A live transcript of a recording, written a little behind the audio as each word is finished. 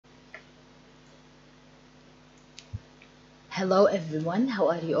Hello everyone, how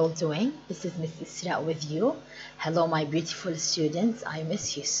are you all doing? This is Miss Isra with you. Hello my beautiful students, I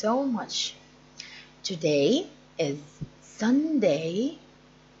miss you so much. Today is Sunday,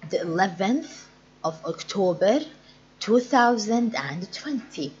 the 11th of October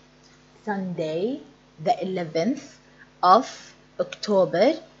 2020. Sunday, the 11th of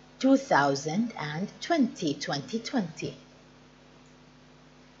October 2020.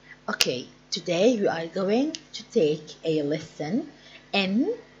 Okay, today we are going to take a lesson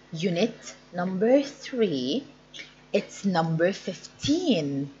in unit number 3. It's number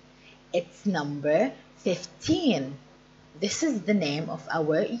 15. It's number 15. This is the name of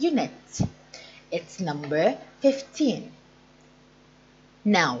our unit. It's number 15.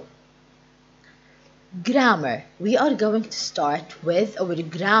 Now, grammar. We are going to start with our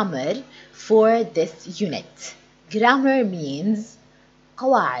grammar for this unit. Grammar means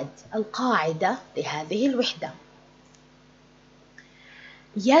قواعد، القاعدة لهذه الوحدة.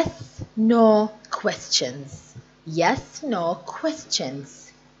 Yes, no questions. Yes, no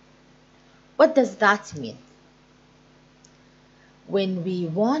questions. What does that mean? When we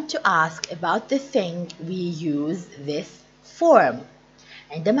want to ask about the thing, we use this form.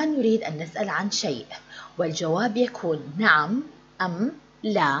 عندما نريد أن نسأل عن شيء والجواب يكون نعم أم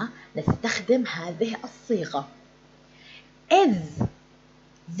لا، نستخدم هذه الصيغة. Is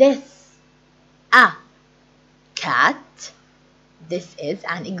this a cat? This is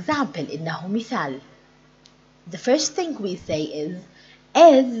an example. إنه مثال. The first thing we say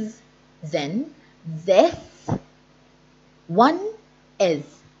is then this, 1 is,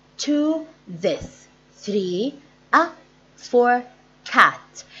 2 this, 3 a, 4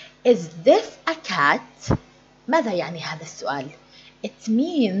 cat. Is this a cat? ماذا يعني هذا السؤال؟ It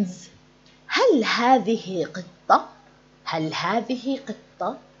means هل هذه قطة؟ هل هذه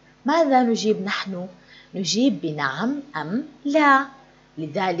قطة؟ ماذا نجيب نحن؟ نجيب بنعم أم لا.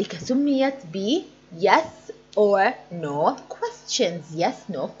 لذلك سميت ب yes or no questions. Yes,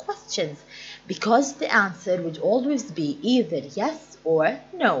 no questions. Because the answer would always be either yes or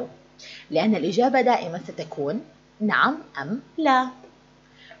no. لأن الإجابة دائما ستكون نعم أم لا.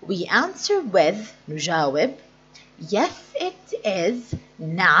 We answer with نجاوب yes it is،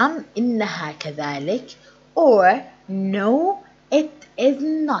 نعم إنها كذلك، or no it is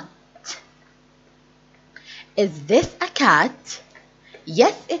not. Is this a cat?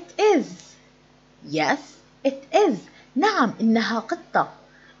 Yes it is. Yes it is. نعم إنها قطة.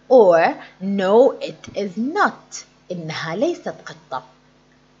 Or no it is not. إنها ليست قطة.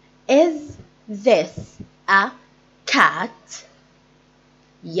 Is this a cat?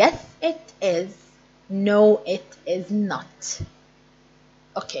 Yes it is. No it is not.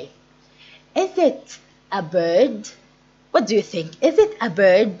 Okay. Is it a bird? What do you think? Is it a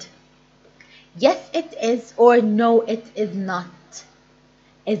bird? Yes it is, or no it is not.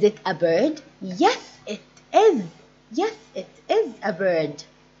 Is it a bird? Yes it is. Yes it is a bird.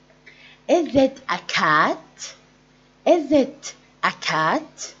 Is it a cat? Is it a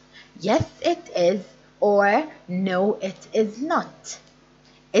cat? Yes it is, or no it is not.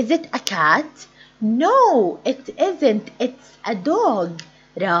 Is it a cat? No it isn't. It's a dog,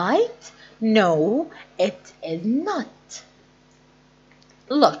 right? No it is not.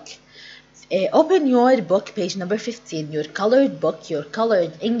 Look, open your book, page number 15, your colored book, your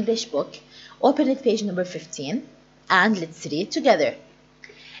colored English book. Open it, page number 15, and let's read together.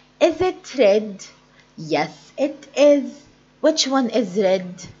 Is it red? Yes, it is. Which one is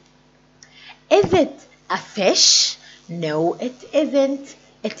red? Is it a fish? No, it isn't.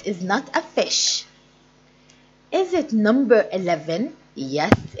 It is not a fish. Is it number 11?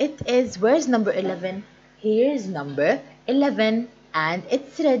 Yes, it is. Where's number 11? Here's number 11, and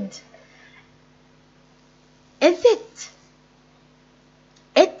it's red. Is it?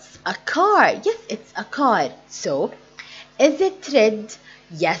 It's a car. Yes, it's a car. So, is it red?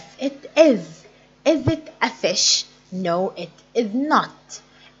 Yes, it is. Is it a fish? No, it is not.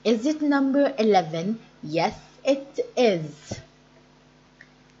 Is it number 11? Yes, it is.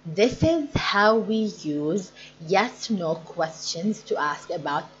 This is how we use yes-no questions to ask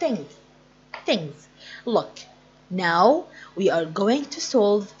about things. Look, now we are going to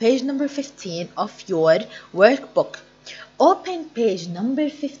solve page number 15 of your workbook. Open page number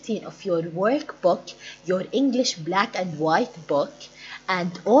 15 of your workbook, your English black and white book,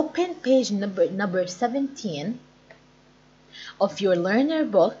 and open page number 17 of your learner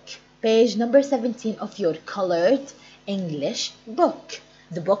book, page number 17 of your colored English book,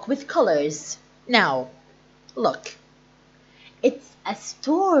 the book with colors. Now, look, it's a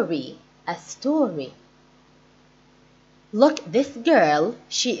story. Look, this girl,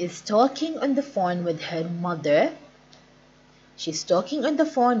 she is talking on the phone with her mother, She's talking on the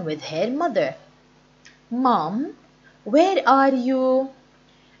phone with her mother. Mom, where are you?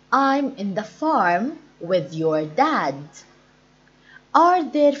 I'm in the farm with your dad. Are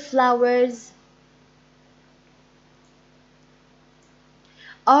there flowers?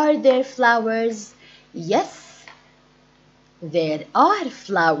 Are there flowers? Yes, there are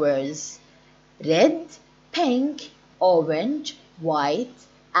flowers. Red, pink, orange, white,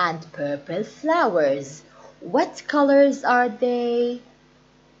 and purple flowers. What colors are they?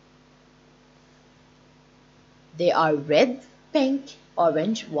 They are red, pink,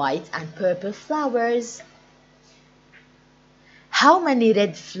 orange, white, and purple flowers. How many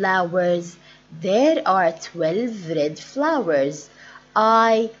red flowers? There are 12 red flowers.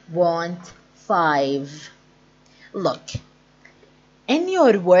 I want 5. Look, in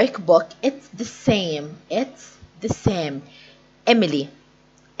your workbook, it's the same. It's the same. Emily,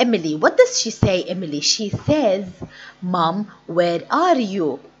 what does she say, Emily? She says, Mom, where are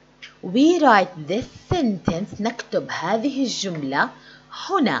you? We write this sentence. نكتب هذه الجملة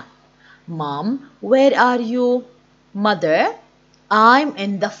هنا. Mom, where are you? Mother, I'm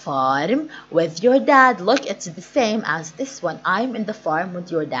in the farm with your dad. Look, it's the same as this one. I'm in the farm with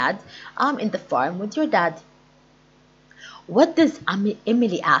your dad. I'm in the farm with your dad. What does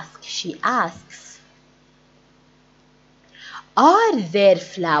Emily ask? She asks, are there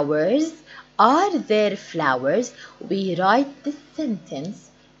flowers? Are there flowers? We write this sentence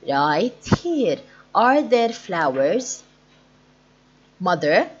right here. Are there flowers?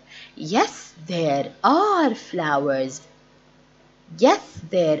 Mother, yes, there are flowers. Yes,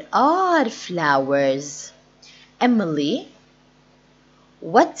 there are flowers. Emily,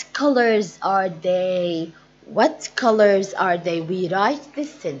 what colors are they? What colors are they? We write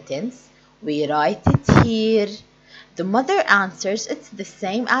this sentence. We write it here. The mother answers, it's the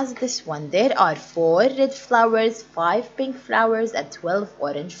same as this one. There are 4 red flowers, 5 pink flowers, and 12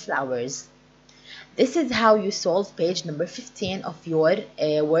 orange flowers. This is how you solve page number 15 of your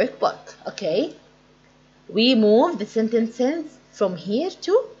workbook, okay? We move the sentences from here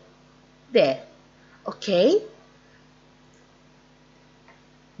to there, okay?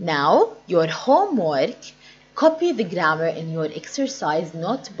 Now, your homework, copy the grammar in your exercise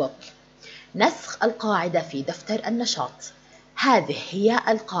notebook. نسخ القاعدة في دفتر النشاط. هذه هي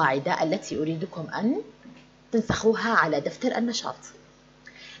القاعدة التي أريدكم أن تنسخوها على دفتر النشاط.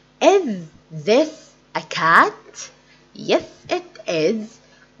 Is this a cat? Yes, it is.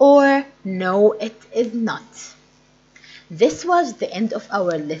 Or no, it is not. This was the end of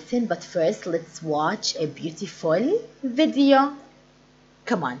our lesson, but first let's watch a beautiful video.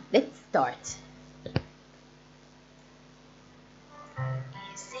 Come on, let's start.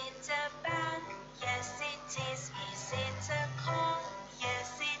 Is it a bag? Yes it is. Is it a car?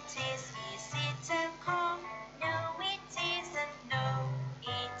 Yes it is. Is it a car? No it isn't. No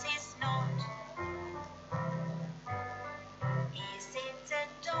it is not. Is it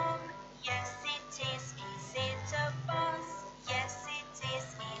a dog? Yes it is. Is it a bus? Yes it is.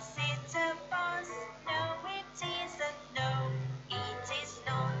 Is it a bus? No it isn't. No it is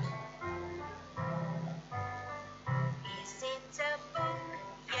not. Is it a book?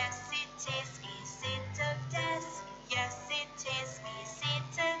 Yes it is. Is it a desk? Yes it is. Is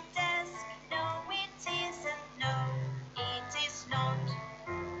it a desk? No it isn't. No it is not.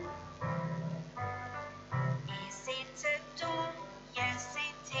 Is it a door? Yes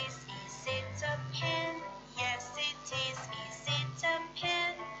it is. Is it a pen? Yes it is. Is it a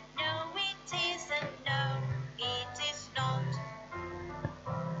pen? No it isn't. No it is not.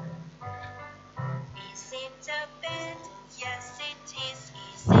 Is it a bed? Yes it is.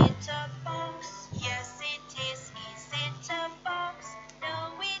 Is it a box? Yes it is. Is it a box? No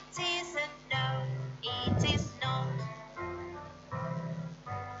it isn't. No it is not.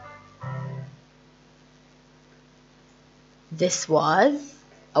 This was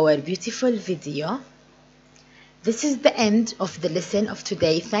our beautiful video. This is the end of the lesson of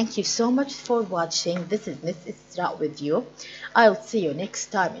today. Thank you so much for watching. This is Miss Isra with you. I'll see you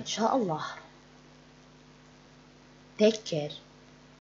next time, inshallah. Take care.